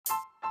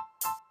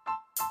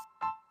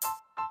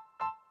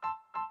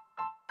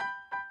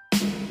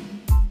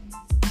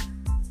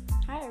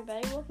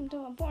welcome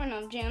to a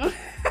Pornhub channel.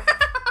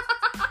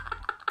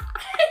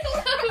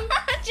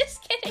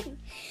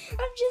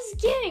 I'm just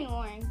kidding.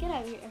 Lauren. Get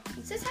out of here.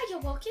 Is this how you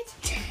walk it?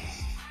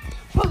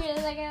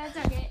 Okay, I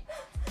took it.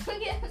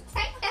 Okay,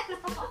 take that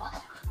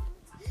off.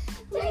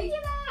 Take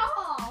it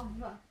off.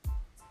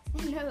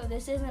 No,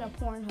 this isn't a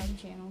Pornhub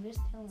channel. Just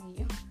telling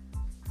you.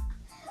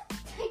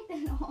 Take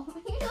that off.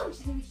 You look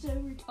so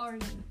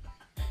retarded.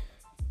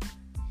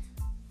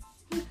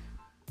 I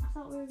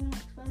thought we were gonna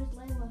expose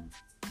Layla.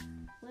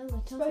 Layla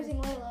Tucker.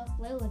 Exposing Layla.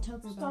 Layla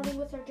Tucker. Starting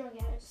with her drug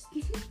addicts.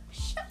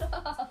 Shut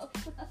up.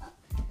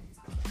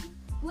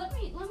 Let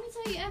me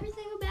tell you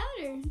everything about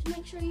her to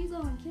make sure you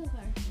go and kill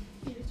her.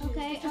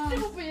 Okay.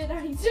 Stupid.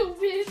 I'm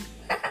stupid.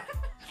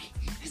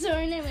 So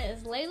her name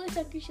is Layla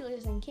Tucker. She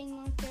lives in King,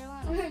 North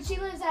Carolina. She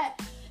lives at.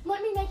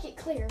 Let me make it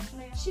clear.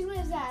 She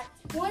lives at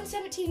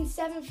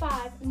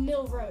 11775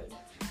 Mill Road.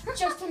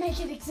 Just to make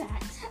it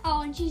exact.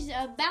 Oh, and she's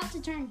about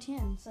to turn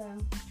 10, so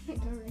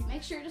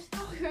make sure to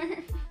stalk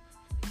her.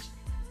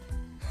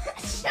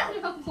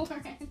 Shut up,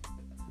 Lauren.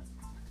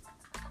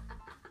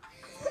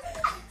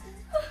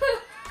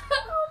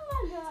 Oh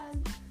my god.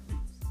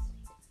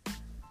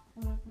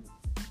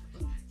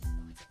 She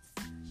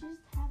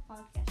just had a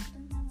podcast. She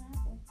doesn't have an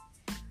Apple.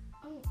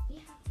 Oh, yeah.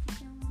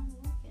 She don't know how to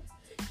work it.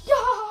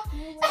 Yeah!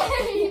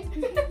 Hey!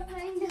 I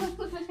know,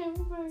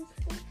 whatever first.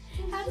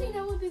 How do you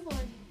know when people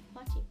are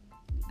watching?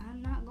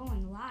 I'm not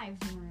going live,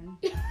 Lauren.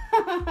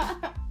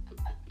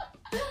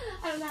 I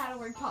don't know how to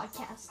work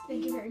podcasts.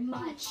 Thank you very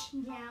much.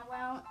 Yeah,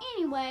 well,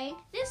 anyway,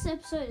 this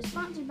episode is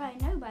sponsored by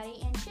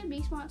nobody and should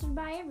be sponsored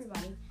by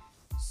everybody.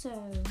 So,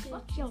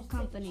 fuck your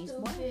companies,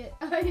 boy.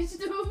 I'm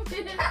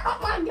stupid. Oh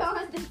my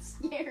god, that's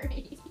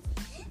scary.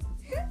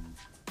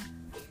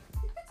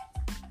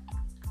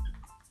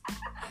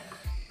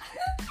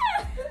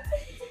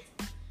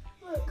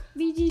 Look.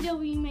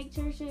 BGW, make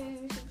sure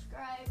to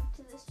subscribe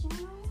to this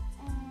channel.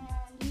 And,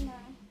 you know,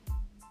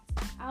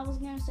 I was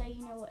going to say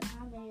you know what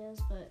time it is,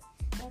 but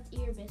that's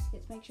Ear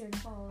Biscuits. Make sure to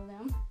follow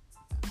them.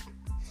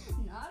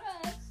 Not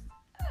us.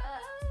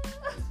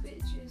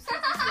 Bitches.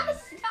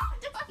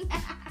 Stop doing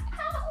that.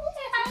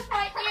 How's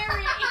my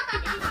earring?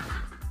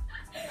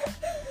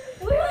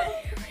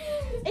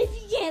 If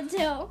you can't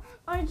tell,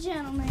 our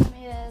channel name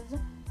is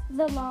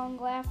The Long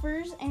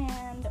Laughers,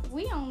 and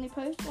we only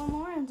post when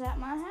Lauren's at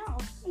my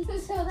house.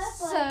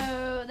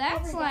 So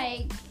that's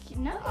like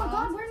no. Oh my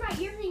god, where'd my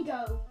earring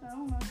go? I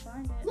don't know.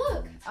 Find it.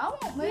 Look. I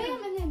won't move.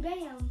 Bam and then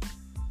bam.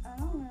 I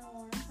don't know,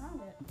 Lauren.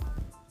 Find it.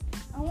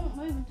 I won't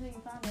move until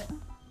you find it.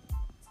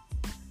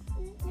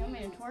 You want me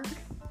to twerk?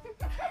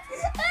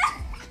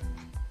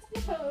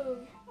 No.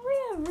 We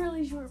have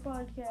really short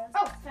podcasts.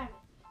 Oh, found it.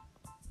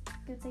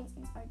 Good thing.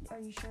 Are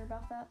you sure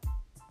about that?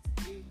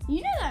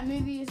 You know that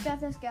movie has got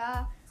this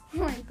guy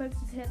where he pokes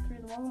his head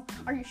through the wall.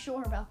 Are you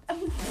sure about that? I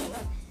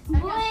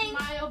got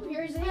smile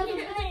piercing.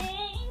 Bling.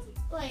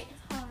 Wait,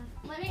 hold on.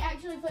 Let me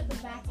actually put the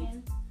back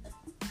in.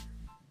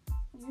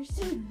 You're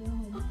so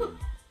dumb.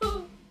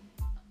 Your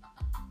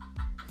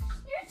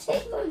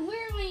teeth look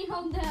weird when you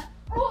hold that.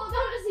 Oh,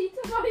 that was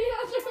somebody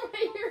under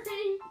my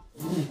earring.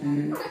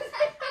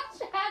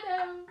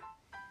 Shadow.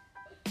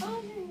 Oh,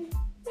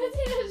 that's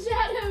in a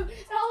shadow.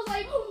 And I was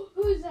like, oh,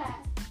 who's that?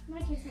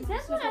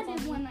 That's what I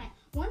did one night.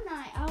 One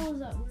night I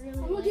was up really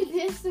Look late. at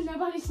this and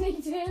nobody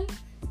sneaked in.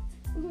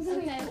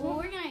 Okay, well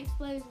we're gonna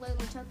expose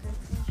Layla Tucker.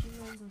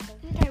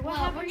 Okay,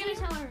 Well, we're gonna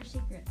tell her a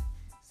secret.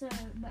 So,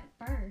 but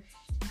first,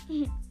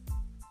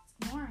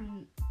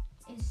 Lauren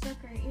is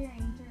stuck her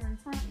earring through her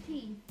front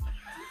teeth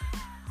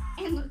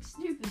and looks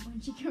stupid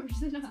when she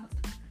covers it up.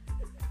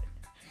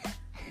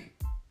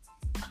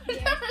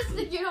 Yeah.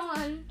 Stick it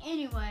on.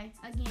 Anyway,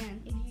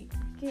 again, if you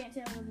can't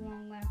tell with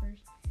Long Laughers,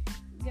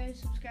 go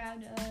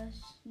subscribe to us.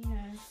 You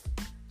know,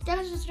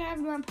 Go subscribe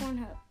to our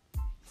Pornhub.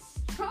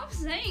 stop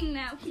saying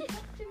that.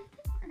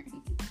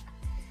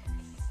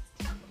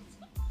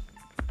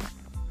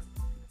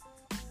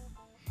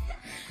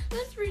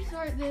 Let's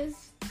restart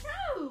this.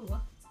 No.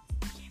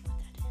 Can't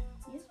put that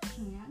in. Yes, we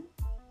can.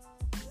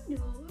 No,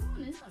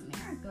 it's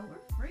America.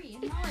 We're free.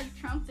 It's not like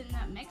Trump and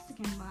that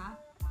Mexican guy.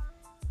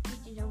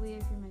 BGW,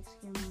 if you're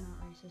Mexican, we're not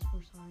racist.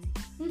 We're sorry.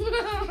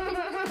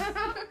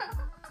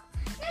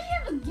 Now you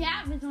have a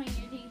gap between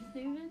your teeth,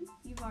 Steven.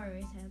 You've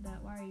always had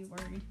that. Why are you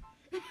worried?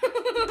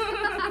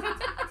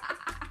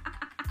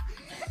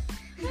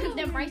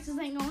 Them braces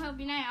ain't gonna help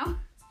you now.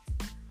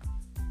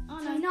 Oh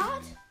no,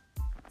 Not?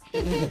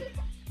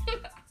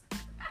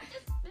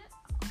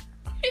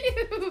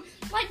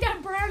 Like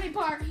that brownie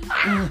part.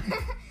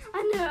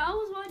 I know. I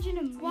was watching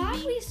a movie. Why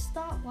did we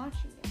stop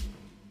watching it?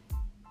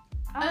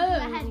 I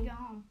had to go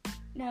home.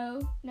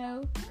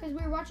 No. Because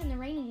we were watching The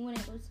Raining when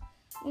it was.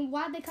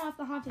 Why'd they cut off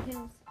the Haunted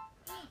Hills?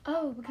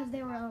 Oh, because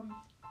they were,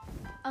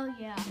 Oh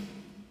yeah.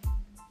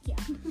 Yeah.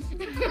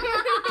 They're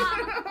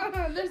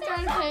That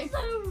trying to sounds fix.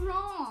 so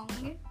wrong.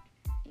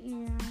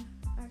 Yeah,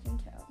 I can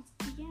tell.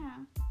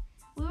 Yeah.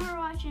 We were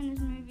watching this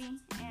movie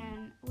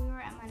and we were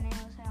at my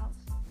neighbor's house.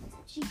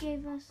 She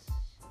gave us.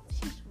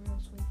 She's real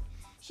sweet.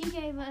 She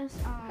gave us.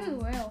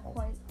 Real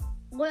quick.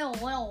 Well,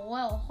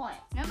 what?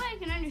 Nobody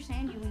can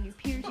understand you when you're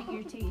piercing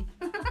your teeth.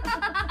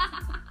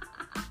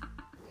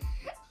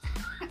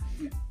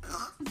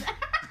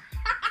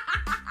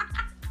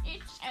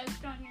 It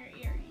choked on your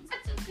earring. I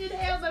just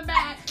inhaled the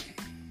back.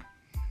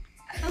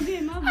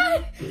 Okay, my I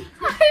bad.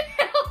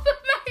 inhaled the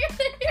back of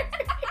the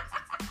earring.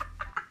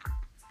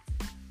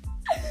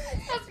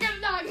 That's gonna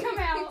not come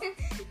out.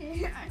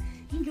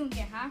 You gonna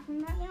get high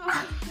from that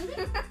now?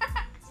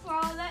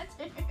 Swallow that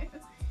too.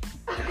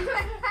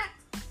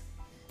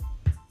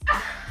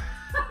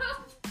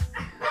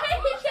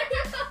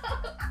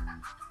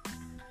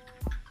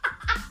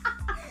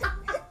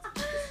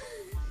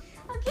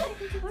 Okay,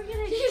 we're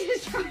gonna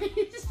Jesus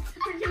Christ.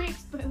 we're gonna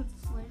expose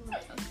Layla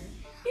Tucker.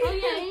 Oh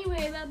yeah,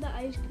 anyway about the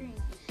ice cream.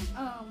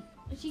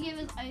 She gave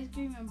us ice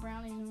cream and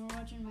brownies and we were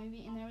watching a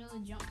movie and there was a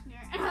jump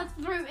scare and I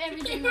threw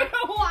everything away.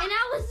 And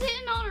I was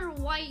sitting on her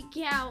white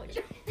couch.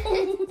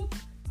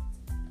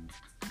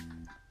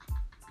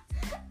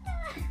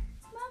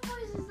 My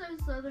voice is so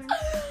southern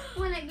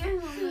when it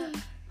goes on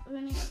the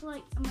when it's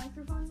like a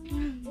microphone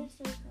in it, it's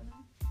so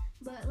southern.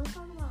 But let's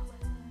talk about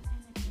Layla and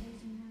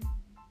exposing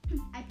her.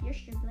 I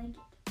pierced your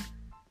blanket.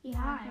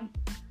 Why?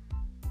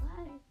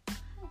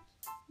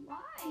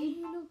 Why?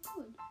 You look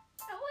good.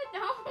 No, I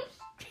don't.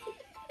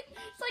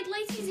 It's like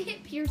Lacey's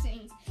hip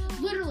piercing.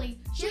 Literally,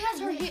 she has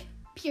her hip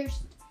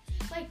pierced.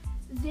 Like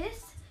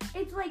this,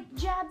 it's like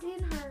jabbed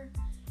in her,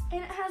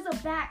 and it has a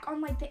back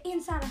on like the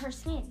inside of her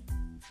skin.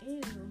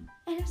 Ew.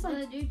 And it's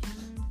like, They do turn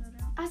her inside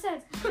out. I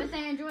said, But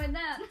they enjoyed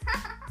that.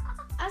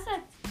 I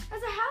said,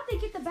 how'd they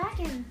get the back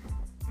in?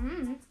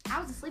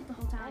 I was asleep the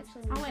whole time.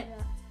 Actually, I went,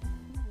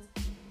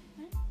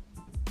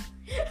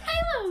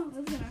 Halo.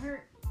 That's gonna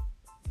hurt.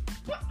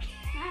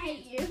 I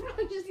hate you.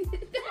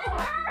 Don't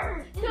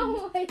hurt.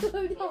 No,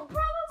 Halo, don't.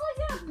 Probably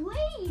gonna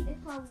bleed.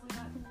 It's probably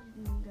not because it's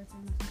gonna go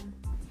through my skin.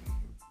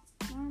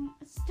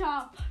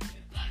 Stop.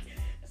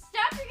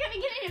 Stop, you're gonna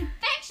get an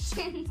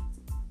infection.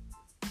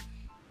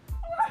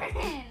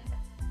 Warren.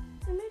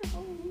 I made a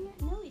hole in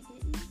it. No, it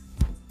didn't.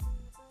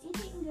 It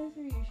didn't go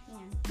through your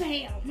skin.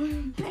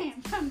 Bam.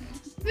 Bam.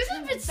 This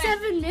has been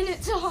 7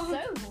 minutes long. So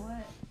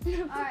what?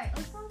 Alright,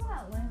 let's talk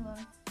about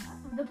Layla.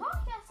 The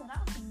podcast that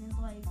I've seen is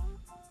like,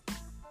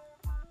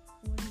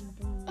 what are you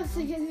doing? I'm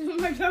singing in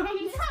my gums.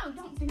 No,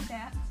 don't do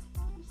that.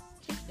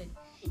 Stupid.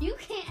 You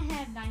can't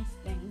have nice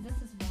things. This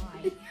is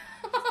why.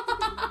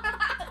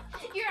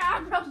 Your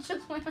eyebrows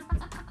just went up.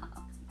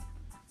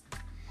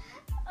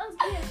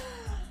 Okay.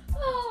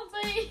 Oh,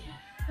 babe.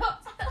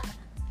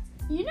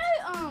 You know,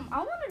 I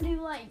want to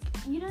do like,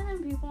 you know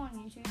them people on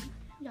YouTube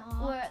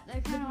where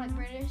they're kind of like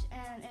British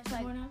and it's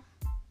like, what?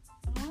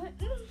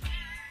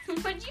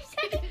 What'd you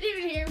say? Didn't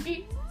even hear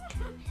me.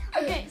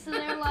 Okay, so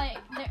they're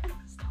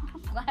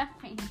stop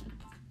laughing.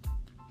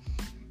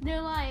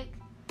 They're like,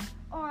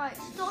 alright,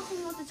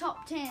 starting with the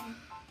top 10.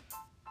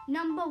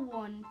 Number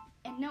 1.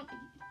 And no,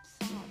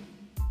 stop.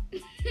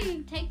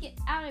 Take it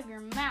out of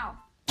your mouth.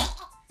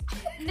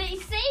 They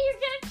say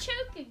you're gonna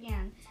choke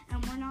again.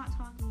 And we're not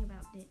talking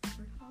about dicks.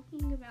 We're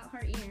talking about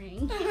her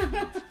earring.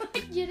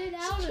 Get it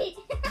out.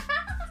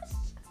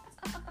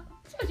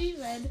 That's what she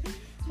said.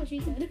 That's what she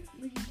said.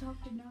 We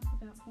talked enough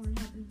about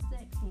Pornhub and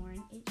sex,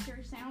 Lauren. It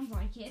sure sounds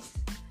like it.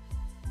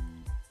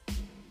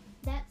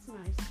 That's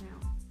nice now.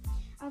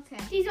 Okay.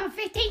 These are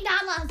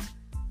 $15.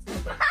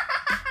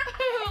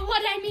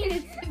 What I mean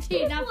is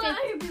 15, not Well,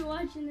 50. I'll be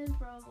watching this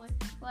probably.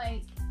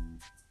 Like,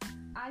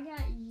 I got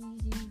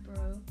Yeezys,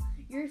 bro.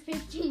 Your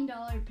 $15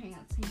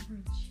 pants ain't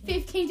worth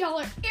shit.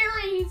 $15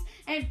 earrings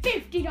and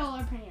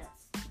 $50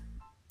 pants.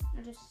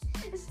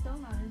 It's still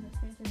not as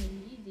expensive as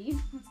Yeezys.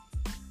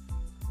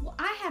 Well,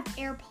 I have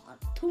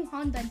AirPods.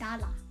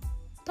 $200.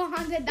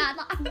 $200. You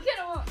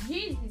gotta want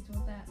Yeezys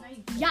with that. No,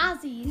 you can't.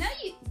 Yazzies. No,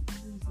 you.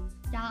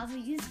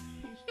 Yazzies. You're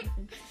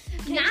stupid.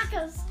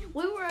 Knackers.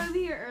 We were over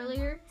here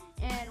earlier,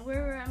 and we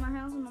were at my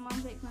house, and my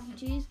mom baked mac and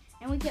cheese,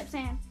 and we kept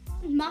saying,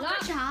 Mac Go and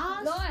cheese.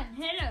 Go on,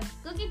 hit her.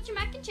 Go get your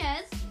mac and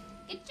cheese.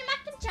 Get your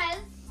mac and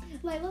cheese.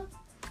 Layla,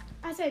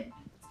 I said,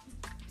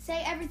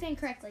 say everything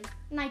correctly.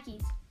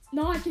 Nikes.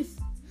 Nikes.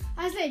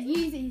 I said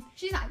Yeezys.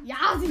 She's like,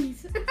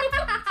 Yazzies.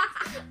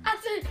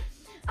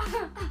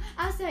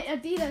 I said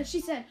Adidas. She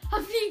said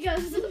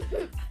Adidas.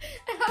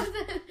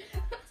 And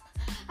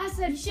I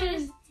said, You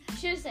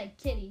should have said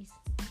kitties.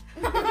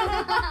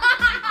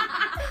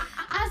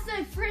 I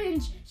said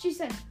fringe. She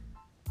said,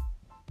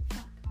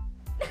 fuck.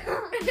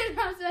 And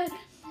I said,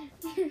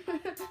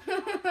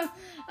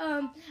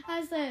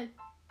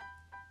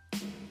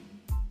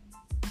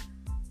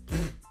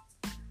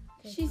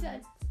 she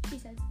said,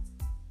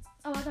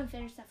 oh, I done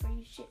finished that for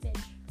you, shit bitch.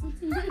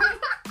 And I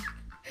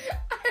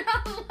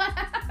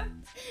laughed.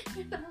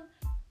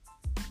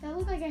 That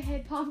looked like a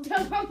head popped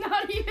up. I'm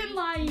not even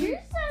lying.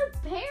 You're so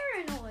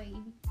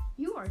paranoid.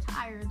 You are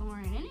tired,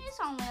 Lauren, and it's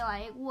only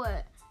like,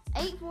 what,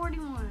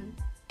 8:41.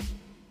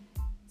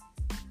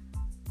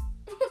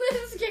 This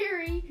is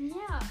scary. Yeah.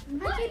 I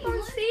keep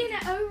on seeing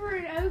it over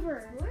and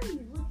over. What are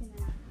you looking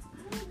at? I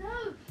don't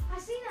know. I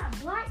seen that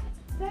black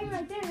thing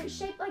right there. It's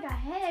shaped like a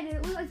head, and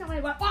it looked like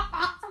something like, wah,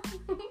 wah,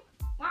 wah,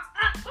 wah, wah.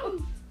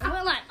 It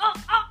went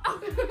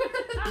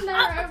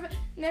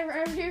never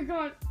over here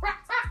going. Rah,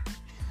 rah.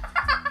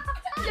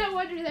 No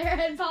wonder their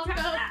head popped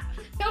up.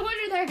 No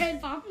wonder their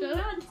head popped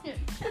up.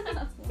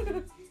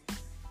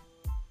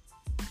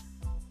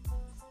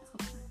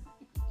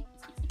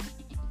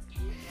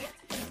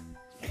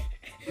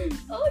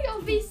 Oh,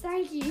 your feet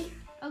stanky.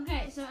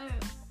 Okay, so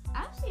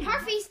I've seen Her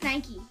feet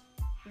stanky.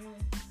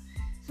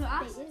 So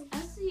I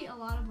see a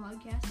lot of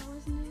podcasts I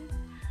listen to,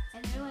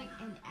 and they're like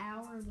an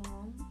hour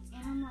long,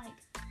 and I'm like,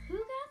 who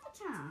got the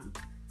time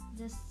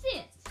to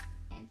sit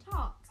and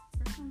talk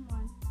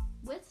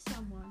with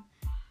someone?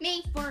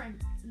 Me.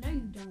 No,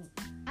 you don't.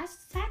 I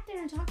sat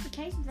there and talked to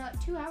Casey for like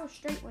 2 hours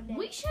straight one day.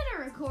 We should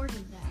have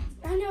recorded that.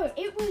 I know,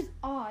 it was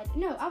odd.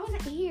 No, I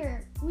wasn't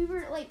here. We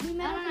were like, we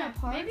met I up don't in know. a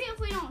park. Maybe if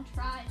we don't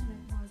try to make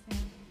a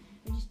podcast,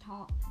 we just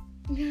talk.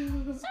 So,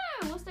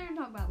 what's there to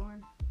talk about,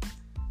 Lauren?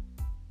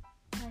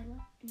 Layla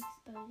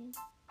exploding.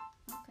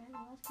 Okay,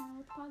 well, that's kind of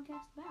what the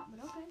podcast's about, but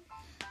okay.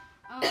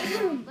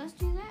 Let's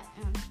do that.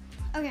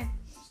 Okay.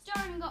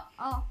 Starting go.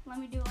 Oh, let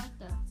me do like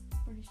the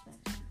British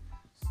accent.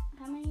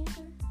 How many is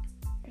there?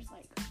 There's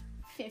like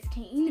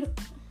 15.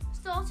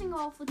 Starting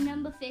off with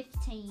number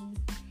 15.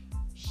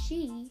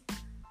 She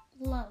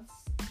loves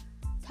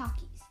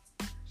Takis.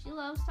 She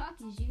loves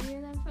Takis. You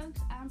hear that,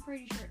 folks? I'm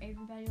pretty sure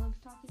everybody loves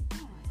Takis. I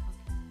don't like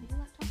Takis. Do you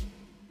like Takis?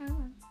 I don't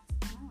know.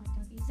 I don't like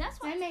Takis. That's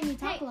why. That made me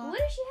talk Hey, a lot. what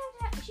did she have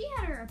to have? She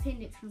had her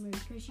appendix removed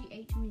because she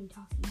ate too many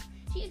Takis.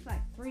 She eats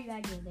like 3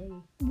 bags a day.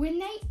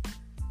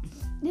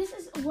 This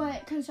is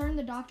what concerned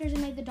the doctors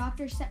and made the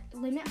doctors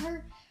limit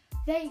her.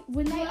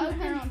 When they Limit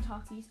opened her on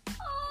Takis.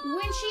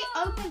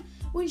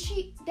 when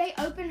they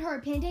opened her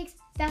appendix,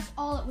 that's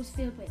all it was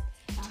filled with.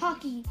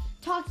 Taki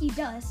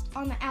dust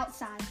on the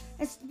outside.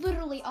 That's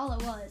literally all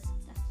it was.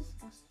 That's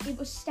disgusting. It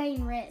was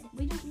stained red.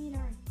 We don't need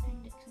our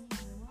appendix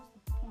anyway.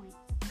 What's the point?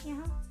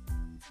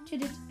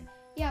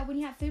 Yeah, when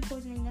you have food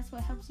poisoning, that's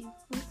what helps you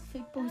with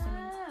food poisoning.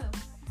 Oh.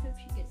 I hope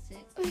she gets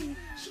sick.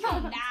 She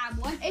gonna die,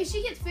 boy. If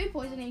she gets food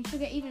poisoning,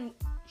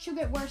 she'll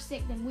get worse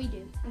sick than we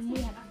do. I think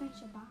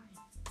she'll die.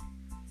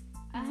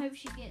 I hope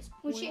she gets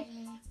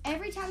poisoning.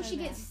 Every time she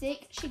gets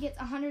sick, she gets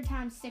 100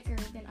 times sicker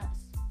than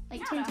us.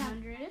 Like Not 10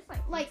 times. 100. It's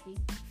like 50.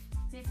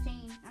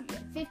 15.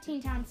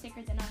 15 times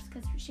sicker than us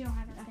because she don't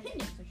have an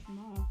appendix. Appendix are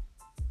small.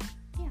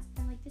 Yeah,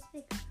 they're like this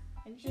big. Have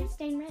you seen? It's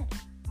stained red.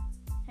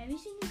 Have you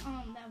seen that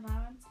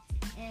vitamin?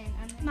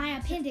 And My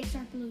appendix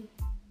are blue.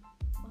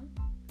 What?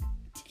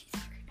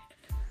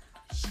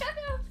 Shut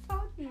up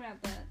talking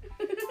about that.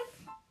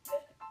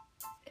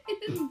 I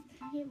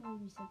can't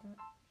believe you said that.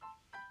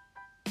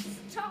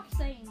 Stop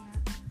saying that.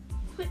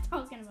 Quit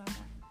talking about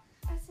that.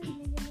 I said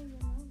nigga.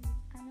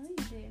 I know you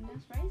did, and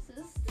that's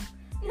racist.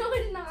 No,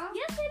 it's not.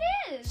 Yes, it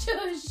is.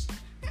 Shush.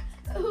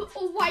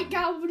 White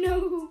guy,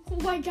 no.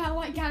 White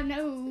guy,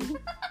 no. Is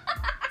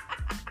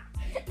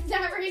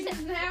that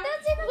racist now?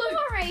 That's even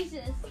more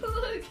racist.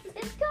 Look.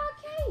 It's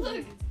Caucasian.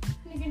 Look.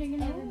 Nigga,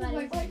 no.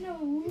 Everybody- White,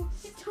 no.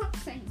 Stop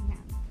saying that.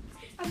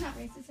 I'm not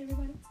racist,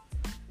 everybody.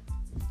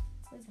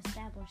 We've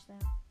established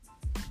that.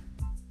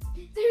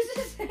 There's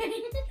this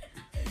thing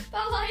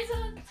by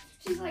Liza.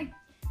 She's like,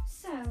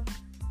 so,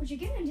 what you're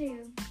gonna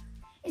do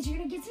is you're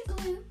gonna get some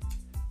glue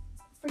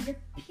for your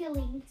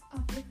peeling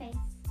off your face.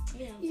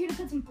 Ew. You're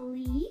gonna put some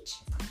bleach.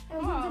 And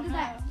we're gonna do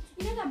that.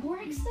 You know that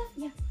borax stuff?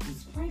 Yeah.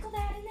 Sprinkle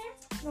that in there.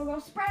 We're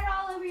gonna spread it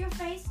all over your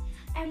face.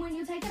 And when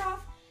you take it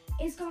off,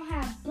 it's gonna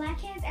have black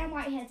heads and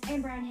white heads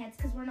and brown heads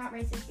because we're not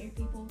racist here,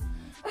 people.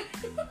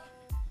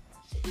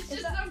 It's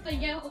just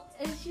something else.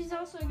 And she's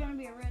also gonna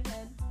be a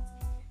redhead.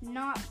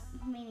 Not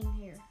meaning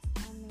hair.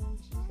 I mean,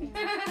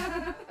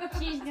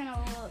 she's gonna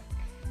look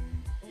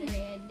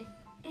red.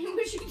 And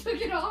when she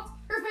took it off,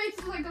 her face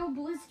was like all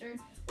blistered.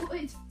 Well,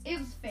 it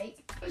was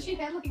fake, but she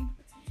had like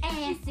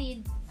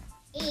Acid.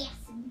 Whose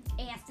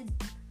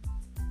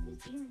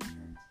earrings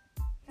hurts?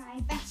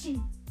 Guy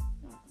fashion.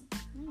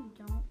 No, you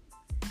don't.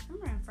 I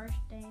remember in first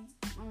day,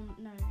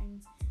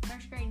 in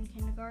first grade in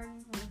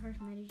kindergarten, when we first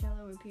met each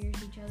other, we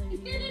pierced each other's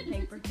ears with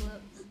paper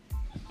clips.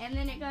 And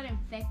then it got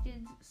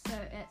infected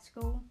at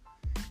school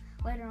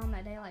later on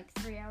that day, like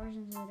 3 hours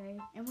into the day.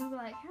 And we were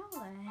like, how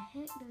the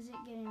heck does it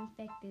get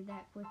infected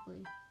that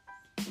quickly?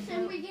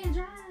 And we get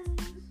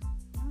germs.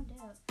 No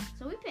doubt.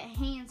 So we put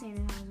hand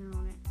sanitizer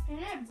on it. And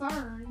it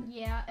burned.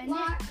 Yeah,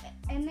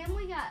 and then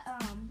we got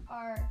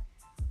our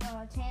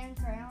tan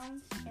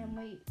crowns, and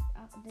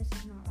this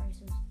is not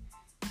racist.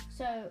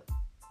 So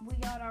we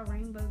got our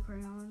rainbow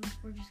crowns.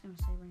 We're just gonna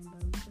say rainbow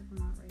because we're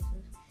not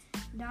racist.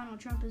 Donald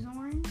Trump is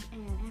orange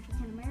and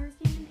African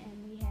American,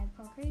 and we have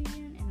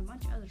Caucasian and a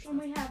bunch of other stuff. And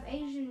we have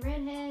Asian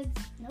redheads.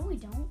 No, we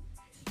don't.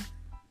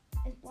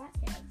 It's black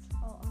heads.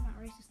 Oh, I'm not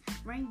racist.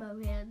 Rainbow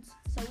heads.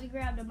 So we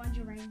grabbed a bunch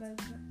of rainbow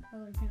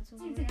colored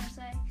pencils, we're gonna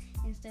say,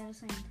 instead of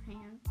saying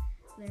tan,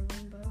 they're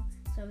rainbow.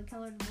 So we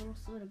colored a little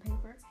slit of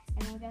paper,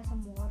 and we got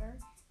some water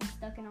and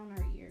stuck it on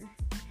our ear.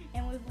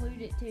 And we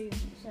glued it too.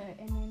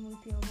 And then we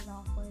peeled it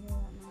off later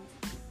that night.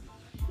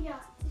 Yeah.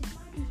 Is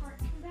my part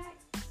back?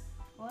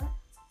 What?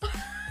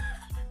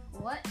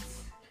 What?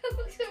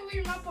 Look so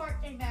weird. My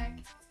part came back.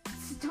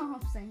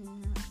 Stop saying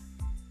that.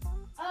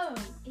 Oh,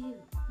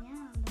 ew.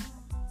 Yeah,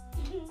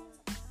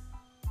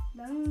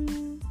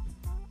 dun.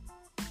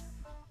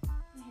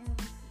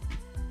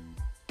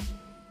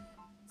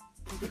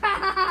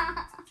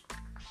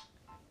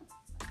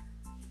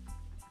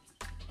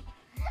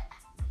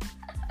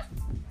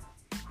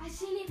 I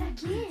seen it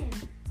again.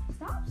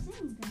 Stop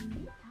singing,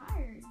 baby. I'm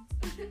tired.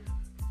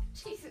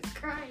 Jesus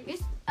Christ.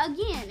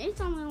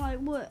 It's only like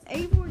what,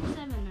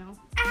 8:47 now.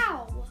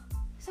 Ow!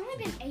 It's only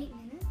been 8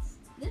 minutes.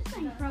 This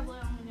thing's probably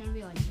only gonna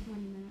be like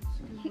 20 minutes.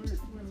 'Cause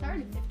we're It's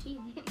already losing.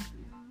 15. Yeah,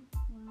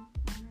 well,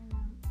 I know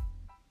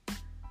that.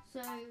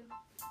 So,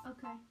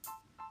 okay.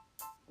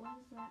 What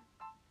is that?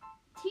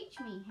 Teach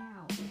me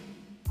how.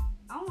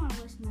 I want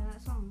to listen to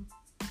that song.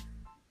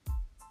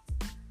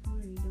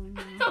 What are you doing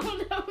now? Oh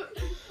no!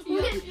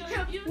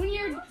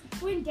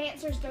 When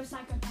dancers go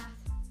psychopath.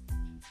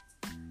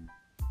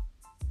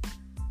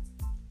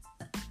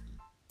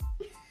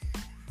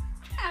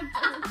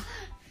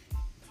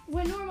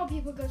 When normal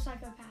people go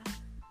psychopath.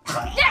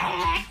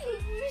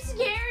 You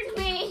scared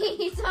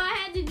me, so I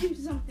had to do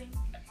something.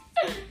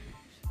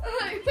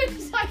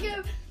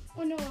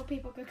 When normal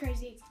people go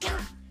crazy.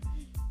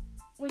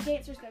 When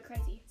dancers go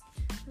crazy.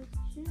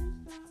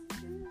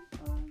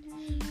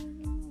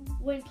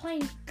 When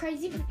playing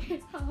crazy.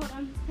 Hold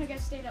on, I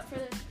gotta stand up for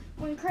this.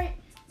 When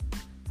playing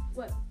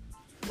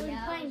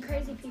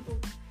crazy people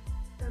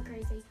go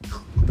crazy.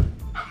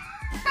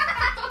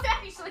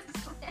 Actually slipped.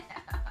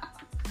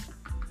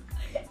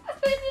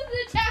 This is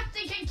the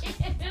chapstick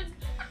again.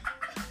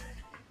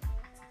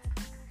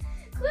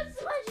 Quit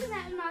smudging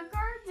that in my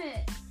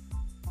carpet.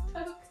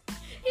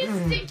 It's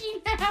sticky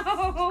now.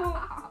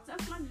 Oh,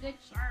 that's my good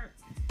shirt.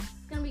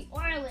 It's gonna be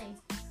oily.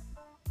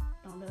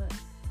 Don't do it.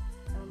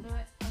 Don't do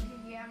it. I'll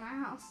kick you out of my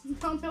house.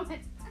 Don't do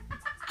it.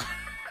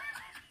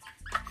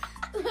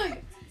 Look,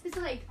 it's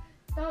like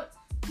don't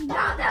Don't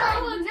do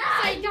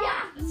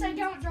it. say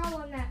don't draw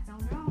on that.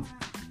 Don't draw on that.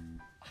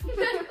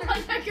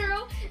 Like that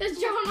girl is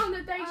drawing on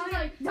the thing. She's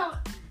like, don't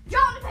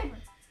draw on the paper.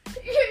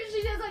 she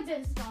does like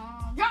this. Draw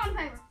on the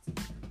paper.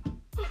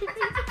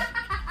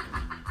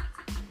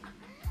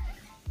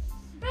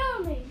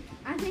 Oh me.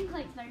 I think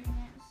like 30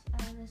 minutes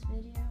out of this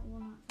video,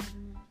 well not 30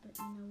 minutes, but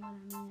you know what I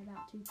mean,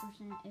 about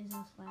 2% is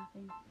us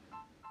laughing.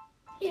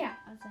 Yeah.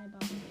 I'd say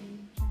about 15%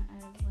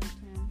 out of like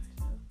 10,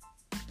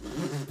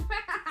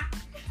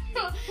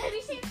 so. Have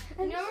you seen?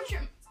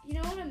 You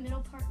know what a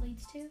middle part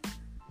leads to?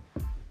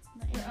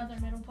 Your other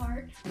middle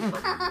part.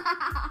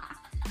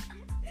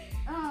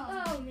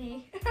 Oh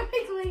me.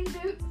 Clean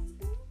boots.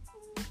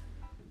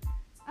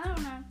 I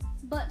don't know,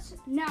 but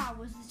now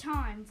was the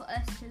time for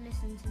us to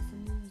listen to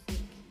some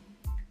music.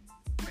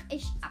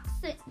 British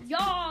accent,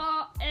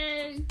 yeah,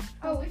 and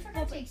Oh, we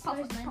forgot to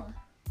expose Layla.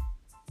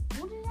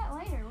 we'll do that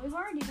later. We've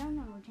already done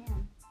number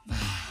 10.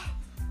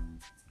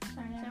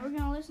 So we're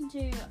gonna listen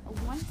to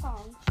one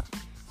song.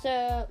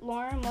 So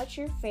Lauren, what's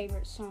your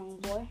favorite song,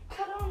 boy?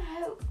 Cut on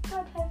Hope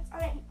by Post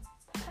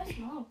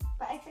Malone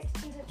by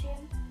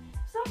XXXTentacion.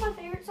 It's not my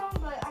favorite song,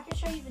 but I can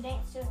show you the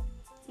dance to it.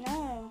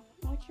 No,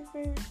 what's your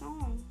favorite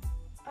song?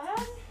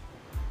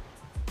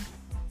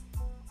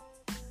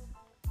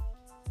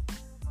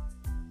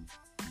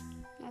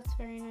 That's a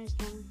very nice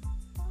one.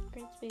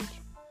 Great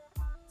speech.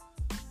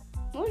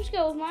 We'll just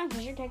go with mine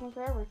because you're taking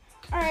forever.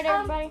 All right,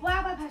 everybody.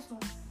 Wow by Post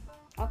Malone.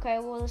 Okay,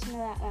 we'll listen to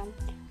that then.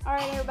 All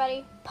right,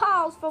 everybody.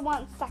 Pause for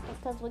 1 second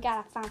because we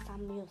gotta find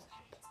some music.